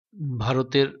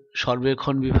ভারতের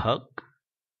সর্বেক্ষণ বিভাগ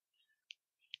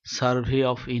survey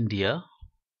of India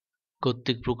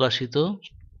কর্তৃক প্রকাশিত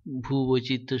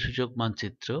ভূবৈচিত্র্যসূচক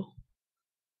মানচিত্র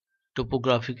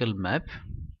টোপোগ্রাফিক্যাল ম্যাপ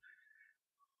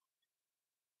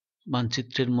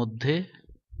মানচিত্রের মধ্যে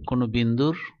কোনো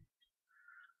বিন্দুর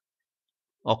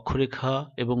অক্ষরেখা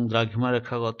এবং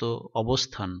দ্রাঘিমারেখাগত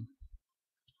অবস্থান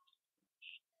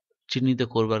চিহ্নিত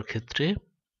করবার ক্ষেত্রে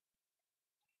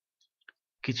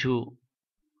কিছু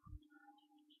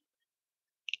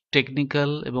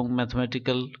টেকনিক্যাল এবং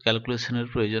ম্যাথমেটিক্যাল ক্যালকুলেশনের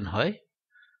প্রয়োজন হয়।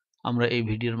 আমরা এই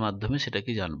ভিডিওর মাধ্যমে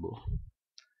সেটাকে জানব।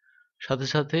 সাথে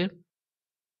সাথে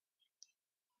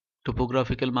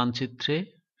টোপোগ্রাফিক্যাল মানচিত্রে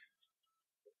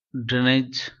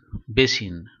ড্রেনেজ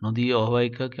বেসিন, নদী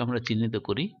অববাহিকাকে আমরা চিহ্নিত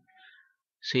করি,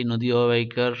 সেই নদী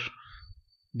অববাহিকার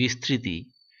বিস্তৃতি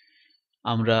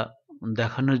আমরা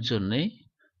দেখানোর জন্যে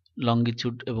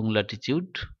লংগিটিউড এবং ল্যাটিটিউড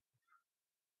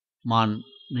মান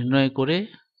নির্ণয় করে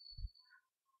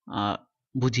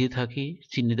বুঝিয়ে থাকি,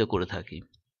 চিহ্নিত করে থাকি।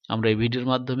 আমরা এই ভিডিওর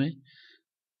মাধ্যমে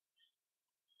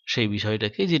সেই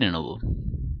বিষয়টাকে জেনে নেব।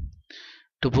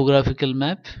 টোপোগ্রাফিক্যাল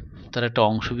ম্যাপ তার একটা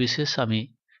অংশ বিশেষ আমি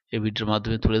এই ভিডিওর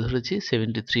মাধ্যমে তুলে ধরেছি।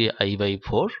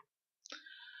 73i/4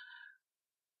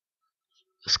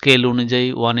 স্কেল অনুযায়ী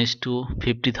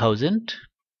 1:50,000,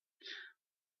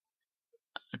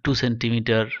 2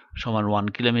 সেন্টিমিটার সমান 1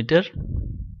 কিলোমিটার।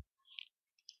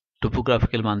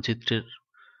 টোপোগ্রাফিক্যাল মানচিত্রের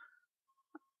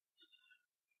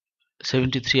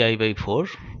 73i/4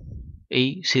 এই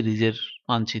সিরিজের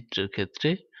মানচিত্রের ক্ষেত্রে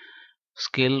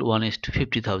স্কেল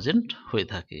 1:50,000 হয়ে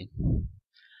থাকে।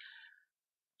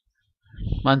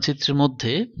 মানচিত্রের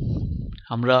মধ্যে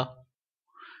আমরা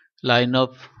line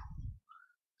of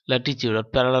Latitude are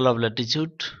parallel of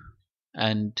Latitude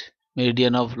and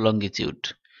Meridien of longitude,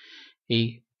 এই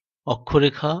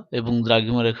অক্ষরেখা এবং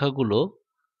দ্রাঘিমা রেখাগুলো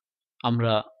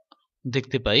আমরা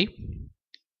দেখতে পাই।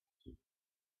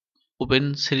 ওপেন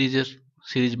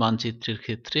সিরিজ মানচিত্রের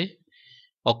ক্ষেত্রে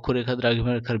অক্ষরেখা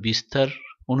দ্রাঘিমা রেখার বিস্তার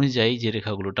অনুযায়ী যে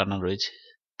রেখাগুলো টানা রয়েছে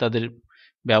তাদের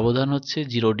ব্যবধান হচ্ছে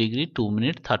 0 degree 2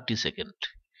 minute 30 second.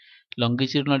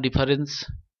 লংগিটিউডনাল difference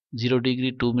 0 degree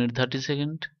 2 minute 30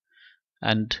 second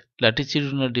and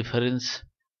ল্যাটিটিউডনাল difference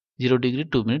 0 degree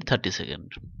 2 minute 30 second.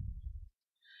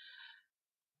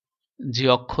 যে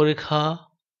অক্ষরেখা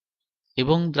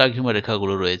এবং দ্রাঘিমা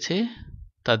রেখাগুলো রয়েছে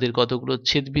তাদের কতগুলো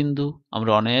ছেদবিন্দু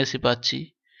আমরা অনায়াসে পাচ্ছি।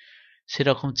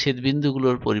 সেরকম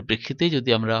ছেদবিন্দুগুলোর পরিপ্রেক্ষিতে যদি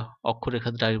আমরা অক্ষরেখা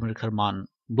দ্রাঘিমা রেখার মান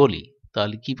বলি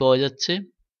তাহলে কি পাওয়া যাচ্ছে?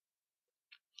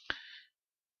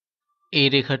 এই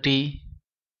রেখাটি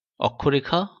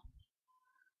অক্ষরেখা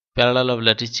প্যারালাল অফ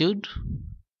ল্যাটিটিউড,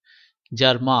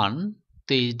 যার মান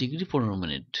 23 ডিগ্রি 15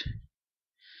 মিনিট।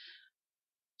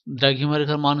 দ্রাঘিমা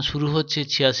রেখার মান শুরু হচ্ছে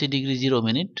 86 ডিগ্রি 0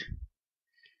 মিনিট।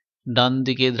 ডান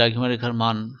দিকে দ্রাঘিমা রেখার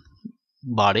মান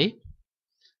বাড়ে।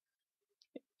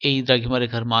 এই দ্রাঘিমা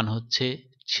রেখার মান হচ্ছে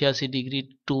 86 ডিগ্রি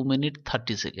 2 মিনিট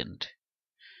 30 সেকেন্ড।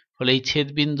 ফলে এই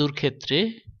ছেদবিন্দুর ক্ষেত্রে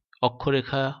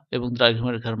অক্ষরেখা এবং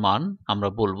দ্রাঘিমা রেখার মান আমরা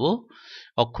বলবো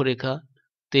অক্ষরেখা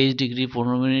 23 ডিগ্রি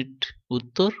 15 মিনিট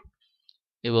উত্তর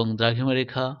এবং দ্রাঘিমা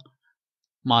রেখা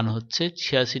মান হচ্ছে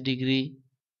 86 ডিগ্রি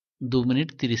 2 মিনিট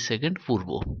 30 সেকেন্ড পূর্ব।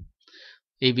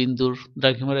 এই বিন্দুর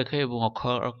দ্রাঘিমা রেখা এবং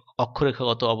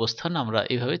অক্ষরেখাগত অবস্থান আমরা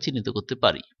এইভাবে চিহ্নিত করতে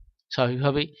পারি।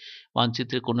 স্বাভাবিকভাবেই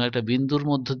মানচিত্রের কোনো একটা বিন্দুর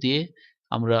মধ্য দিয়ে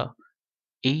আমরা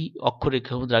এই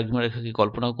অক্ষরেখা এবং দ্রাঘিমা রেখাকে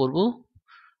কল্পনা করব,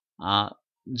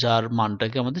 যার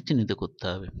মানটাকে আমাদের চিহ্নিত করতে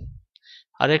হবে।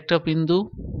 আরেকটা বিন্দু,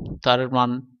 তার মান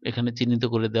এখানে চিহ্নিত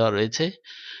করে দেওয়া রয়েছে,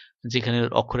 যেখানে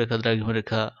অক্ষরেখা দ্রাঘিমা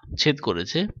রেখা ছেদ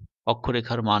করেছে।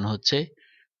 অক্ষরেখার মান হচ্ছে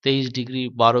 23 ডিগ্রি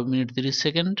 12 মিনিট 30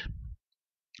 সেকেন্ড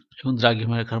এবং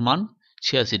দ্রাঘিমা রেখার মান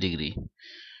 86 ডিগ্রি।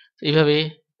 এইভাবে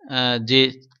যে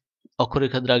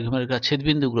অক্ষরেখা দ্রাঘিমা রেখা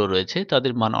ছেদবিন্দুগুলো রয়েছে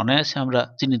তাদের মান অনায়াসে আমরা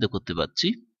চিহ্নিত করতে পারছি।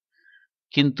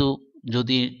 কিন্তু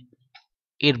যদি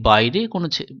এর বাইরে কোনো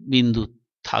বিন্দু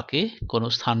থাকে, কোনো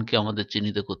স্থানকে আমাদের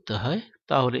চিহ্নিত করতে হয়,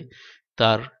 তাহলে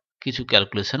তার কিছু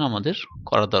ক্যালকুলেশন আমাদের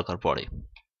করার দরকার পড়ে।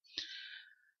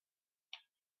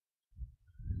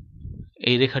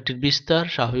 এই রেখাটির বিস্তার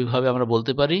স্বাভাবিকভাবে আমরা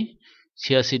বলতে পারি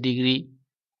 86 ডিগ্রি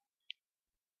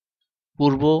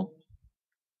পূর্ব,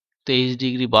 23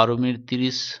 ডিগ্রি 12 মিনিট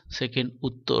 30 সেকেন্ড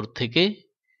উত্তর থেকে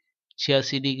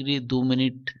 86 ডিগ্রি 2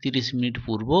 মিনিট 30 মিনিট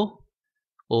পূর্ব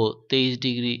ও 23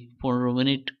 ডিগ্রি 15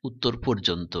 মিনিট উত্তর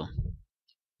পর্যন্ত।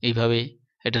 এইভাবে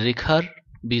একটা রেখার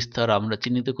বিস্তার আমরা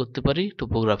চিহ্নিত করতে পারি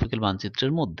টোপোগ্রাফিক্যাল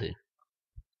মানচিত্রের মধ্যে।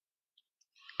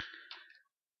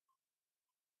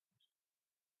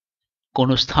 কোন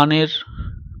স্থানের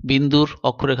বিন্দুর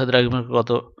অক্ষরেখা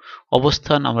দ্রাঘিমাগত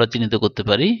অবস্থান আমরা চিহ্নিত করতে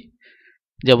পারি,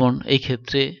 যেমন এই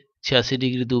ক্ষেত্রে 86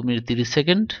 ডিগ্রি 2 মিনিট 30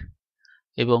 সেকেন্ড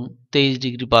এবং 23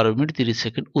 ডিগ্রি 12 মিনিট 30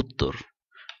 সেকেন্ড উত্তর।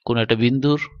 কোন একটা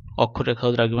বিন্দুর অক্ষরেখা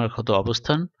ও দ্রাঘিমারেখাগত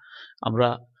অবস্থান আমরা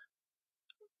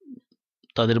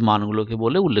তাদের মানগুলোকে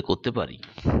বলে উল্লেখ করতে পারি।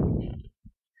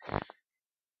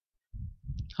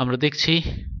 আমরা দেখছি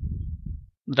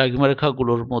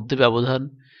দ্রাঘিমারেখাগুলোর মধ্যে ব্যবধান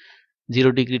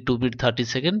 0 ডিগ্রি 2 মিনিট 30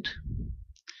 সেকেন্ড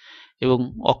এবং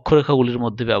অক্ষরেখাগুলির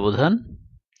মধ্যে ব্যবধান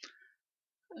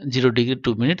 0 ডিগ্রি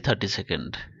 2 মিনিট 30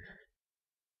 সেকেন্ড।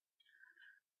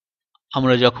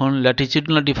 আমরা যখন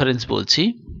ল্যাটিচিউডনাল ডিফারেন্স বলছি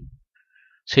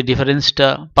সেই ডিফারেন্সটা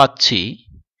পাচ্ছি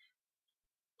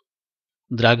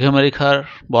দ্রাঘিমারেখার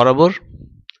বরাবর,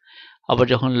 আবার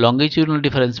যখন লঙ্গিটিউডনাল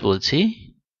ডিফারেন্স বলছি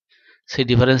সেই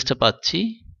ডিফারেন্সটা পাচ্ছি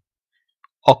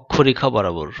অক্ষরেখা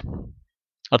বরাবর,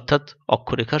 অর্থাৎ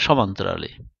অক্ষরেখার সমান্তরালে।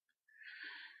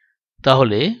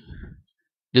 তাহলে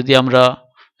যদি আমরা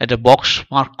একটা বক্স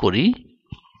মার্ক করি,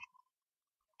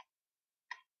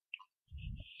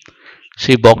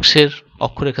 সেই বক্সের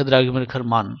অক্ষরেখা দ্রাঘিমারেখার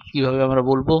মান কিভাবে আমরা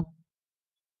বলবো?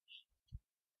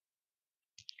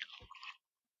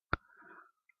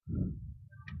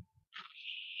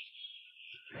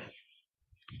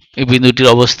 এই বিন্দুটির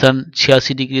অবস্থান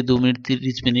 86 ডিগ্রি 2 মিনিট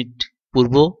 30 মিনিট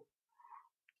পূর্ব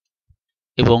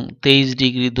এবং 23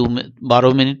 ডিগ্রি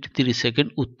 12 মিনিট 30 সেকেন্ড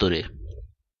উত্তরে।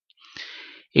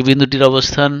 এই বিন্দুটির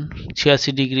অবস্থান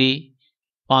 86 ডিগ্রি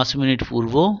 5 মিনিট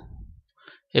পূর্ব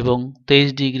এবং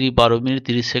 23 ডিগ্রি 12 মিনিট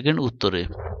 30 সেকেন্ড উত্তরে।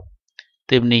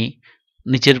 তেমনি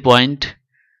নিচের পয়েন্ট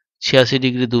 86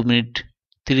 ডিগ্রি 2 মিনিট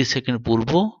 30 সেকেন্ড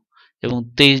পূর্ব এবং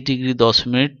 23 ডিগ্রি 10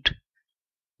 মিনিট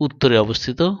উত্তরে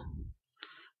অবস্থিত।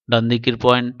 ডান দিকের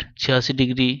পয়েন্ট 86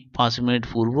 ডিগ্রি 5 মিনিট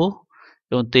পূর্ব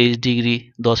এবং 23 ডিগ্রি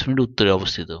 10 মিনিট উত্তরে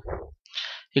অবস্থিত।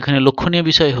 এখানে লক্ষণীয়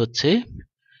বিষয় হচ্ছে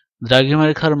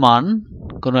দ্রাঘিমারেখার মান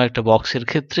কোনো একটা বক্সের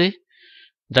ক্ষেত্রে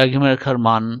দ্রাঘিমারেখার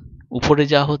মান উপরে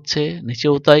যা হচ্ছে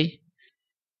নিচেও তাই,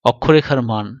 অক্ষরেখার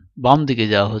মান বাম দিকে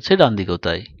যা হচ্ছে ডান দিকেও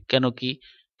তাই।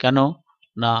 কেন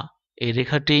না এই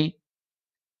রেখাটি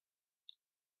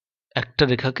একটা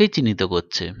রেখাকেই চিহ্নিত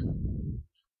করছে।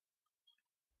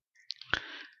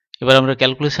 এবার আমরা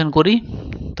ক্যালকুলেশন করি।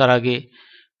 তার আগে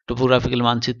টোপোগ্রাফিক্যাল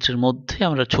মানচিত্রের মধ্যে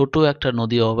আমরা ছোট একটা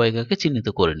নদী অববাহিকাকে চিহ্নিত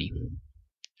করে নিই।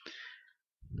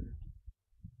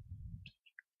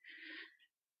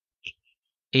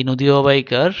 এই নদী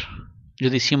অববাহিকার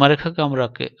যদি সীমারেখাকে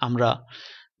আমরা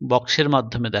বক্সের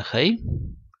মাধ্যমে দেখাই,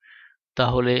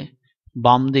 তাহলে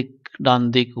বাম দিক ডান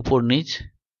দিক উপর নিচ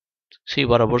সেই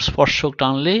বরাবর স্পর্শক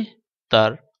টানলে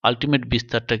তার আলটিমেট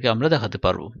বিস্তারটাকে আমরা দেখাতে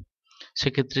পারবো।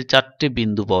 সেক্ষেত্রে 4টে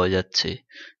বিন্দু পাওয়া যাচ্ছে।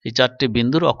 এই 4টে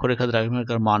বিন্দুর অক্ষরেখা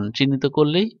দ্রাঘিমারেখার মান চিহ্নিত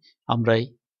করলেই আমরা এই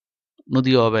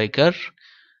নদী অববাহিকার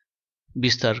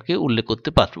বিস্তারকে উল্লেখ করতে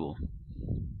পারব।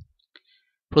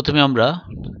 প্রথমে আমরা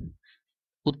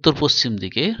উত্তর পশ্চিম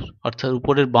দিকে অর্থাৎ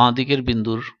উপরের বাঁ দিকের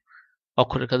বিন্দুর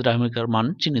অক্ষরেখা দ্রাঘিমারেখার মান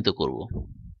চিহ্নিত করব।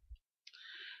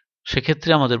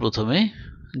 সেক্ষেত্রে আমাদের প্রথমে,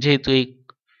 যেহেতু এই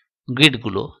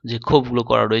গ্রিডগুলো যে খোপগুলো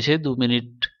করা রয়েছে 2 minute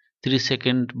 30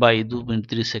 second by 2 minute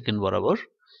 30 second বরাবর,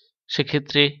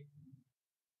 সেক্ষেত্রে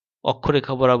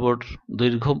অক্ষরেখা বরাবর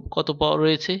দৈর্ঘ্য কত পাওয়া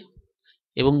রয়েছে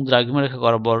এবং দ্রাঘিমারেখা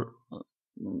বরাবর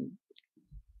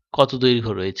কত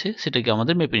দৈর্ঘ্য রয়েছে সেটাকে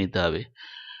আমাদের মেপে নিতে হবে।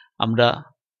 আমরা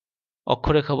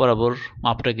অক্ষরেখা বরাবর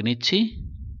মাপটাকে নিচ্ছি,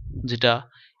 যেটা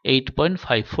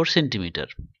 8.54 সেন্টিমিটার।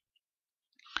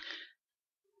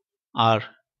 আর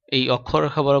এই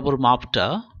অক্ষরেখা বরাবর মাপটা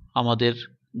আমাদের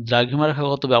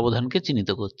দ্রাঘিমারেখাগত ব্যবধানকে চিহ্নিত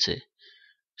করছে।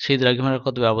 সেই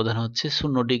দ্রাঘিমারেখাগত ব্যবধান হচ্ছে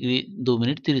 0 ডিগ্রি 2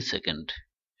 মিনিট 30 সেকেন্ড।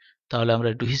 তাহলে আমরা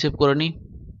একটু হিসেব করে নিই।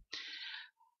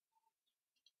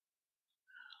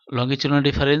 Longitudinal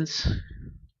difference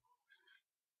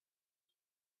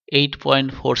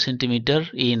 8.4 centimetre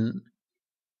in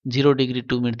 0 degree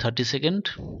 2 minute 30 second.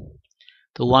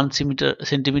 তো 1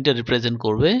 সেন্টিমিটার রিপ্রেজেন্ট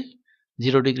করবে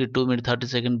 0 degree 2 minute 30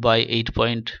 second by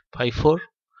 8.54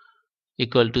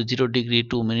 equal to 0 degree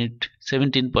 2 minute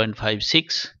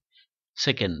 17.56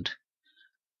 second.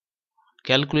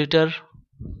 Calculator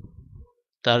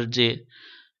তার যে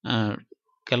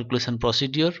ক্যালকুলেশন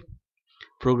প্রসিডিওর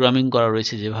প্রোগ্রামিং করা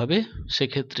রয়েছে যেভাবে,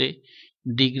 সেক্ষেত্রে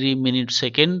ডিগ্রি মিনিট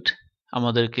সেকেন্ড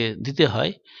আমাদেরকে দিতে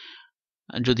হয়।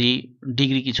 যদি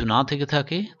ডিগ্রি কিছু না থেকে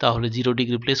থাকে তাহলে 0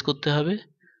 ডিগ্রি প্লেস করতে হবে,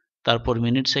 তারপর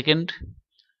মিনিট সেকেন্ড।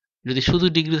 যদি শুধু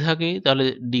ডিগ্রি থাকে তাহলে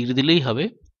ডিগ্রি দিলেই হবে,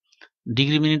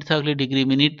 ডিগ্রি মিনিট থাকলে ডিগ্রি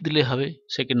মিনিট দিলে হবে,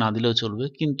 সেকেন্ড না দিলেও চলবে।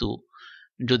 কিন্তু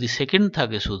যদি সেকেন্ড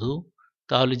থাকে শুধু,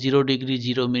 তাহলে 0 ডিগ্রি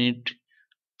 0 মিনিট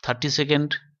 30 সেকেন্ড।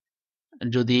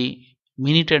 যদি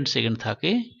মিনিট অ্যান্ড সেকেন্ড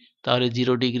থাকে তাহলে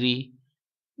 0 ডিগ্রি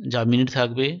যা মিনিট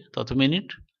থাকবে তত মিনিট,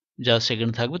 যা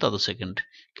সেকেন্ড থাকবে তত সেকেন্ড।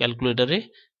 ক্যালকুলেটরে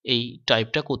এই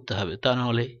টাইপটা করতে হবে, তা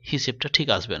নাহলে হিসেবটা ঠিক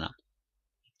আসবে না।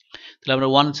 তাহলে আমরা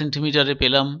 1 সেন্টিমিটারে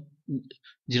পেলাম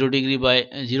 0 degree by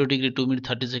 0 degree 2 minute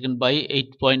 30 second by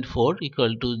 8.4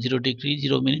 equal to 0 degree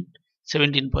 0 minute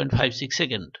 17.56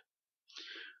 second.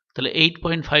 তাহলে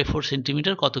 8.54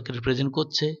 সেন্টিমিটার কতকে রিপ্রেজেন্ট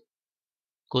করছে?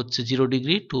 0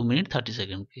 ডিগ্রি 2 মিনিট 30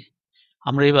 সেকেন্ডকে।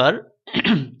 আমরা এবার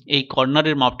এই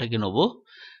কর্নারের মাপটাকে নেব,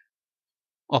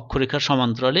 অক্ষরেখার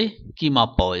সমান্তরালে কি মাপ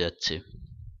পাওয়া যাচ্ছে।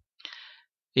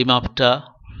 এই মাপটা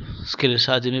স্কেলের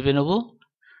সাহায্যে মেপে নেব।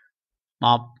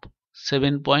 মাপ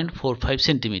 7.45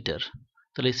 সেন্টিমিটার।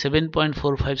 তাহলে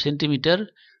 7.45 সেন্টিমিটার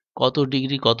কত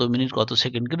ডিগ্রি কত মিনিট কত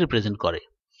সেকেন্ডকে রিপ্রেজেন্ট করে?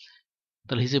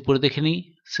 তাহলে হিসেব করে দেখে নিই।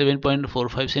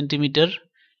 7.45 centimetre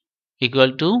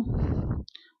equal to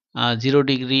 0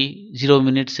 degree 0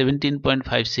 minute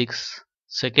 17.56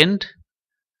 second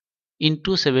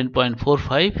into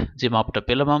 7.45, যে মাপটা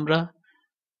পেলাম আমরা,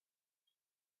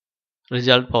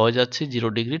 রেজাল্ট পাওয়া যাচ্ছে 0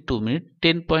 ডিগ্রি 2 মিনিট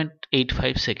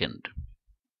 10.85 সেকেন্ড।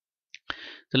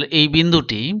 তাহলে এই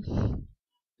বিন্দুটি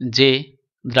যে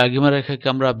দ্রাঘিমা রেখাকে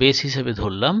আমরা বেস হিসেবে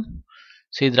ধরলাম,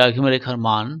 সেই দ্রাঘিমা রেখার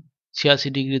মান 86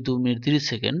 ডিগ্রি 2 মিনিট 30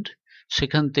 সেকেন্ড,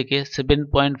 সেখান থেকে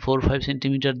 7.45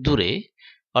 সেন্টিমিটার দূরে,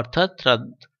 অর্থাৎ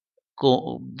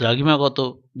দ্রাঘিমাগত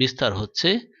বিস্তার হচ্ছে,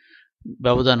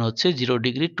 ব্যবধান হচ্ছে 0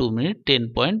 ডিগ্রি 2 মিনিট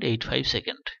 10.85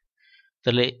 সেকেন্ড।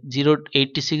 তাহলে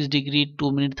 86 ডিগ্রি 2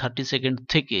 মিনিট 30 সেকেন্ড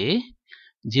থেকে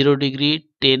 0 ডিগ্রি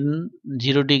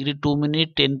 2 মিনিট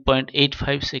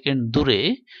 10.85 সেকেন্ড দূরে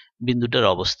বিন্দুটার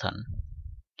অবস্থান।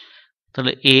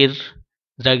 তাহলে এর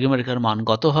দ্রাঘিমা রেখার মান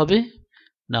কত হবে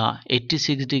না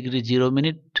 86 degree 0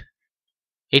 minute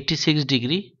 86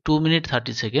 degree 2 minute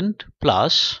 30 second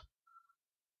plus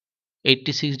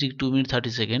 86 degree 2 minute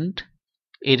 30 second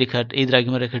এই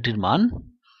দ্রাঘিমা রেখাটির মান,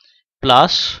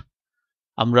 প্লাস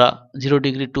আমরা 0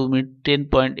 ডিগ্রি 2 মিনিট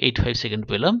 10.85 সেকেন্ড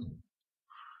পেলাম,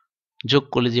 যোগ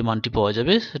করলে যে মানটি পাওয়া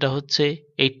যাবে সেটা হচ্ছে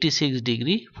 86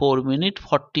 ডিগ্রি 4 মিনিট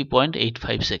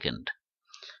 40.85 সেকেন্ড।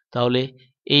 তাহলে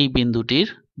এই বিন্দুটির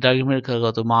দ্রাঘিমা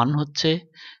রেখাগত মান হচ্ছে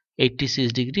 86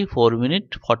 ডিগ্রি 4 মিনিট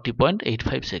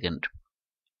 40.85 সেকেন্ড।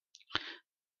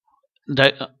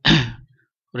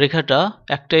 রেখাটা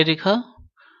একটাই রেখা,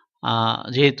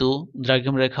 যেহেতু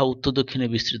দ্রাঘিমা রেখা উত্তর দক্ষিণে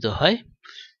বিস্তৃত হয়,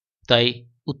 তাই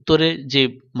উত্তরে যে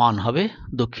মান হবে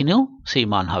দক্ষিণেও সেই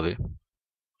মান হবে।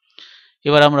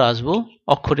 এবার আমরা আসব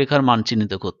অক্ষরেখার মান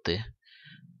চিহ্নিত করতে।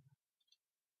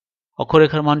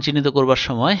 অক্ষরেখার মান চিহ্নিত করবার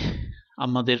সময়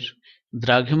আমাদের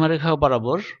দ্রাঘিমা রেখা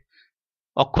বরাবর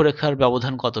অক্ষরেখার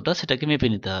ব্যবধান কতটা সেটাকে মেপে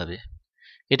নিতে হবে।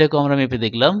 এটাকে আমরা মেপে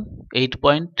দেখলাম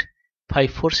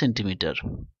 8.54 সেন্টিমিটার।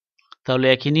 তাহলে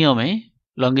একই নিয়মে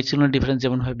লঙ্গিটিউডাল ডিফারেন্স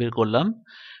যেমনভাবে বের করলাম,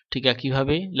 ঠিক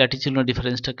একইভাবে ল্যাটিটিউডাল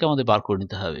ডিফারেন্সটাকে আমাদের বার করে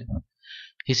নিতে হবে।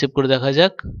 হিসেব করে দেখা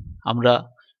যাক, আমরা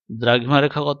দ্রাঘিমা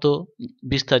রেখাগত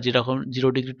বিস্তার যেরকম 0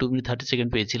 ডিগ্রি 2 মিনিট 30 সেকেন্ড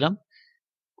পেয়েছিলাম,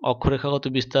 অক্ষরেখাগত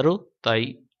বিস্তারও তাই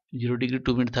 0 ডিগ্রি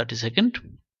 2 মিনিট 30 সেকেন্ড।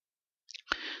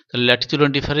 তাহলে ল্যাটিটিউডাল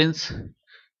difference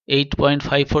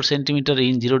 8.54 centimetre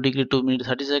in 0 degree 2 minute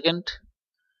 30 second.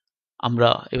 আমরা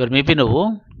এবার মেপে নেব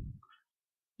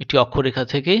একটি অক্ষরেখা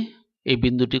থেকে এই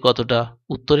বিন্দুটি কতটা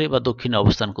উত্তরে বা দক্ষিণে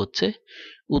অবস্থান করছে।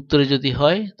 উত্তরে যদি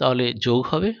হয় তাহলে যোগ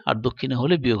হবে, আর দক্ষিণে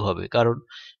হলে বিয়োগ হবে, কারণ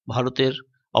ভারতের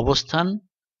অবস্থান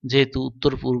যেহেতু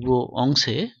উত্তর পূর্ব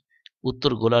অংশে,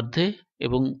 উত্তর গোলার্ধে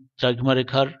এবং দ্রাঘিমা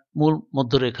রেখার মূল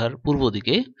মধ্যরেখার পূর্ব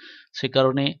দিকে, সে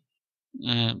কারণে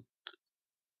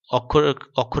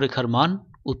অক্ষরেখার মান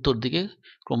উত্তর দিকে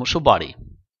ক্রমশ বাড়ে।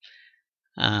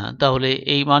 তাহলে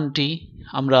এই মানটি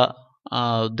আমরা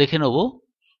দেখে নেব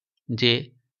যে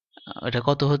এটা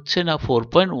কত হচ্ছে না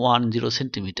 4.10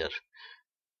 সেন্টিমিটার।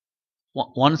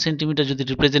 1 সেন্টিমিটার যদি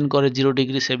রিপ্রেজেন্ট করে 0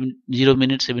 ডিগ্রি 0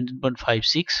 মিনিট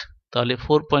 17.56, তাহলে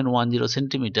 4.10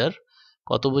 সেন্টিমিটার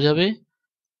কত বোঝাবে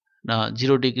না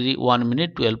 0 ডিগ্রি 1 মিনিট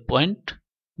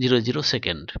 12.00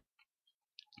 সেকেন্ড।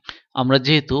 আমরা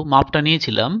যেহেতু মাপটা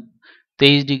নিয়েছিলাম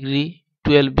 23 ডিগ্রি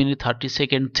 12 মিনিট 30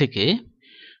 সেকেন্ড থেকে,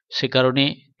 সে কারণে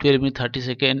 12 minute 30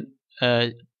 second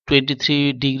 23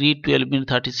 degree 12 minute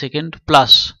 30 second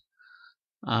plus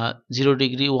 0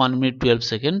 degree 1 minute 12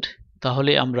 second,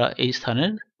 তাহলে আমরা এই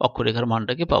স্থানের অক্ষরেখার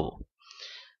মানটাকে পাব।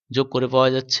 যোগ করে পাওয়া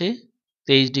যাচ্ছে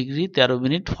 23 ডিগ্রি 13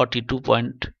 মিনিট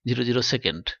 42.00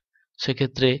 সেকেন্ড।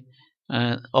 সেক্ষেত্রে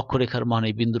অক্ষরেখার মান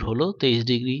এই বিন্দুর হলো 23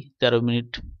 ডিগ্রি 13 মিনিট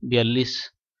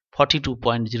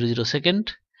 42.00 সেকেন্ড।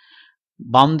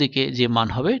 বাম দিকে যে মান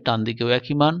হবে ডান দিকেও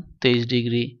একই মান, 23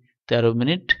 ডিগ্রি 13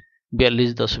 মিনিট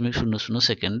 42.00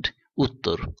 সেকেন্ড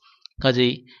উত্তর।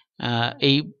 কাজেই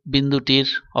এই বিন্দুটির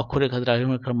অক্ষরেখা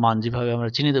দ্রাঘিমা রেখার মান যেভাবে আমরা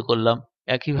চিহ্নিত করলাম,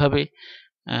 একইভাবে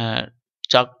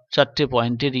চারটে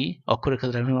পয়েন্টেরই অক্ষরেখা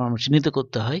দ্রাঘিমা মান আমরা চিহ্নিত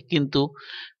করতে হয়, কিন্তু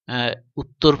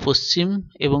উত্তর পশ্চিম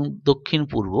এবং দক্ষিণ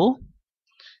পূর্ব,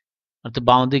 অর্থাৎ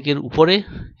বাম দিকের উপরে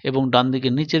এবং ডান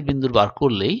দিকের নিচের বিন্দুর বার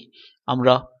করলেই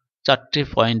আমরা চারটে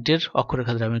পয়েন্টের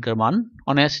অক্ষরেখা দ্রাঘিমারেখার মান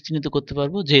অনায়াসে চিহ্নিত করতে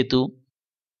পারবো, যেহেতু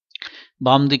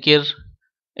বাম দিকের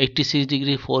 86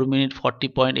 ডিগ্রি 4 মিনিট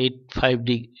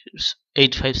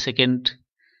 40.85 সেকেন্ড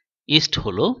ইস্ট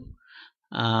হলো,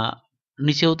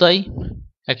 নিচেও তাই।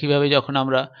 একইভাবে যখন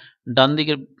আমরা ডান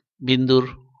দিকের বিন্দুর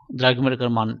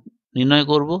দ্রাঘিমারেখার মান নির্ণয়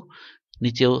করব,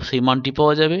 নিচেও সেই মানটি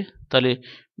পাওয়া যাবে। তাহলে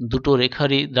দুটো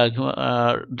রেখারই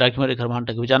দ্রাঘিমারেখার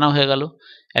মানটাকে জানা হয়ে গেল।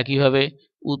 একইভাবে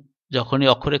যখনই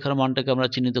অক্ষরেখার মানটাকে আমরা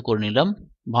চিহ্নিত করে নিলাম,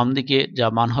 বাম দিকে যা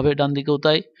মান হবে ডান দিকেও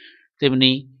তাই। তেমনি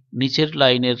নিচের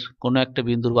লাইনের কোনো একটা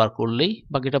বিন্দুর বার করলেই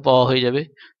বাকিটা পাওয়া হয়ে যাবে।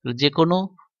 যে কোনো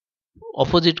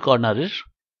অপোজিট কর্নারের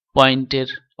পয়েন্টের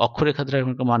অক্ষরেখা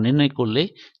দ্রাঘিমারেখার মান নির্ণয় করলে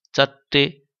চারটে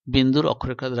বিন্দুর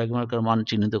অক্ষরেখা দ্রাঘিমারেখার মান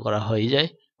চিহ্নিত করা হয়ে যায়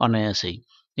অনায়াসেই।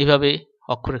 এভাবে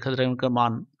অক্ষরেখা দ্রাঘিমারেখার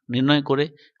মান নির্ণয় করে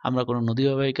আমরা কোনো নদী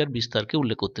অববাহিকার বিস্তারকে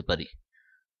উল্লেখ করতে পারি।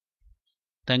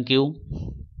 Thank you.